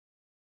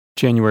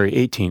January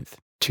 18th,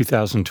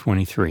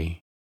 2023,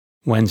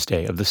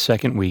 Wednesday of the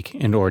second week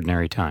in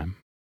Ordinary Time.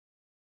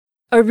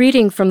 A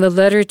reading from the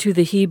letter to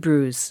the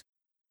Hebrews.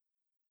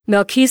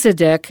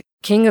 Melchizedek,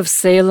 king of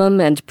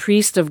Salem and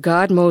priest of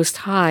God Most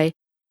High,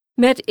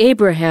 met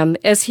Abraham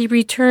as he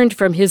returned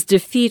from his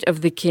defeat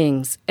of the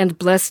kings and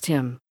blessed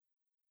him.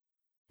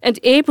 And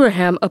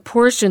Abraham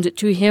apportioned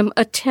to him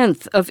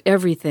 1/10 of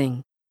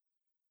everything.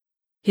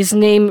 His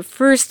name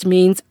first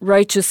means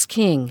righteous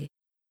king,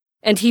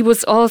 and he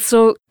was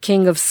also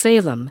king of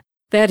Salem,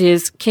 that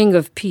is, king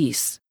of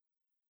peace.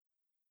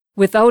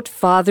 Without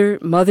father,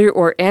 mother,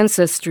 or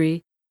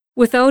ancestry,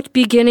 without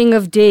beginning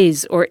of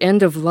days or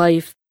end of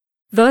life,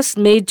 thus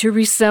made to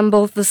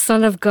resemble the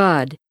Son of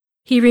God,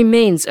 he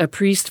remains a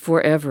priest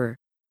forever.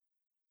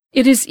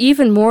 It is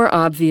even more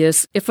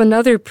obvious if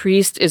another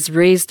priest is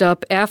raised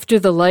up after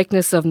the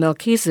likeness of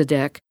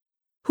Melchizedek,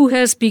 who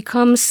has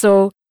become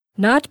so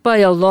not by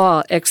a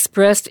law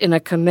expressed in a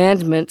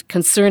commandment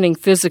concerning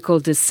physical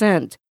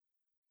descent,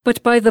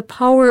 but by the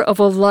power of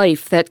a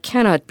life that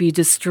cannot be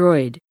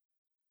destroyed.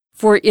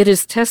 For it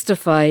is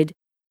testified,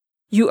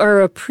 "You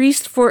are a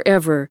priest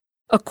forever,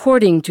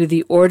 according to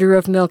the order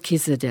of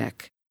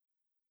Melchizedek."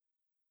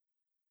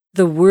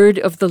 The Word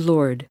of the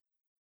Lord.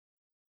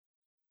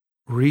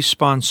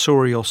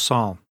 Responsorial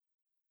Psalm.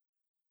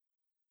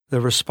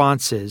 The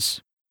response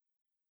is,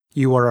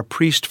 "You are a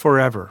priest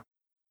forever,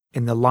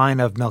 in the line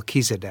of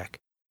Melchizedek."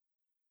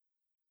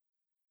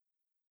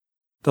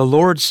 The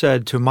Lord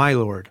said to my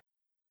Lord,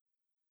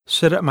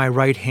 "Sit at my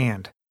right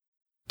hand,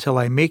 till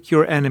I make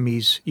your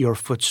enemies your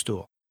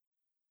footstool."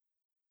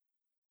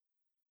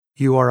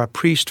 You are a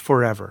priest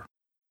forever,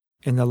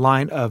 in the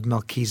line of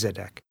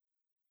Melchizedek.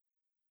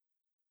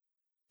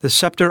 The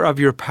scepter of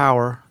your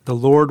power the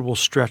Lord will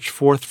stretch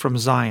forth from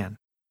Zion.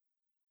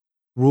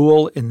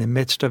 Rule in the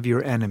midst of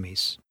your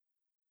enemies.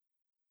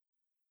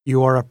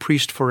 You are a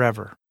priest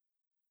forever,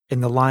 in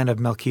the line of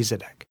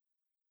Melchizedek.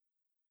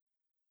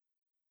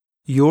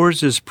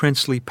 Yours is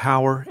princely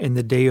power in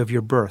the day of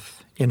your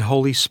birth, in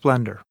holy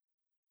splendor.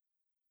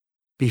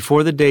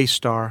 Before the day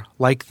star,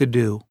 like the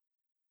dew,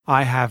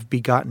 I have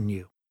begotten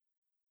you.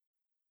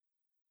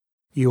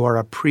 You are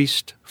a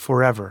priest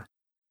forever,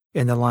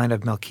 in the line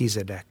of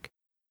Melchizedek.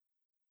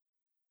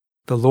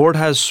 The Lord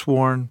has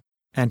sworn,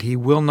 and he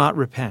will not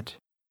repent.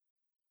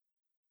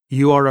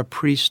 You are a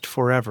priest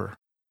forever,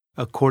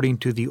 according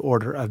to the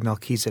order of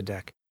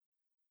Melchizedek.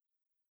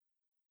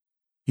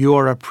 You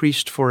are a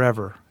priest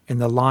forever, in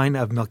the line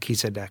of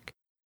Melchizedek.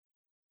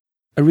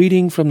 A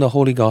reading from the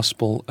Holy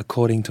Gospel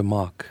according to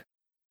Mark.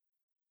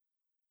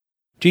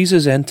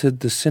 Jesus entered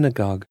the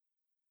synagogue.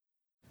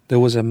 There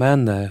was a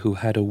man there who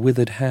had a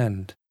withered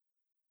hand.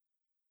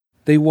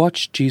 They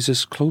watched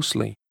Jesus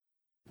closely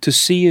to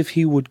see if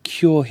he would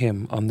cure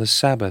him on the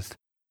Sabbath,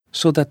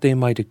 so that they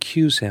might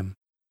accuse him.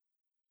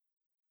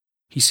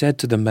 He said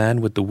to the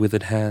man with the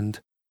withered hand,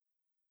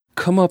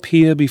 "Come up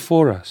here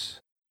before us."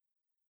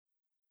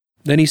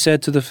 Then he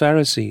said to the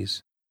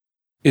Pharisees,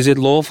 "Is it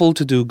lawful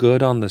to do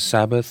good on the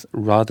Sabbath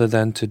rather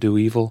than to do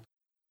evil,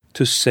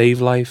 to save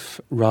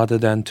life rather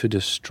than to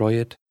destroy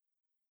it?"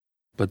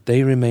 But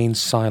they remained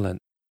silent,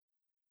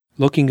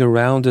 looking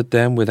around at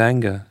them with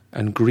anger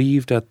and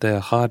grieved at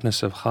their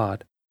hardness of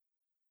heart.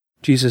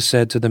 Jesus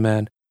said to the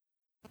man,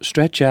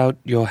 "Stretch out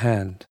your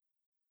hand."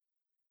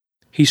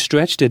 He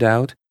stretched it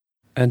out,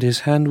 and his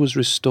hand was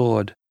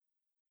restored.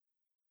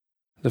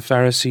 The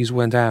Pharisees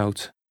went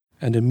out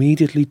and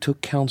immediately took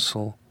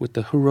counsel with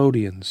the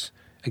Herodians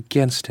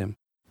against him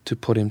to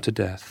put him to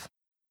death.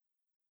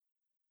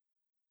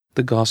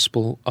 The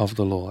Gospel of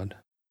the Lord.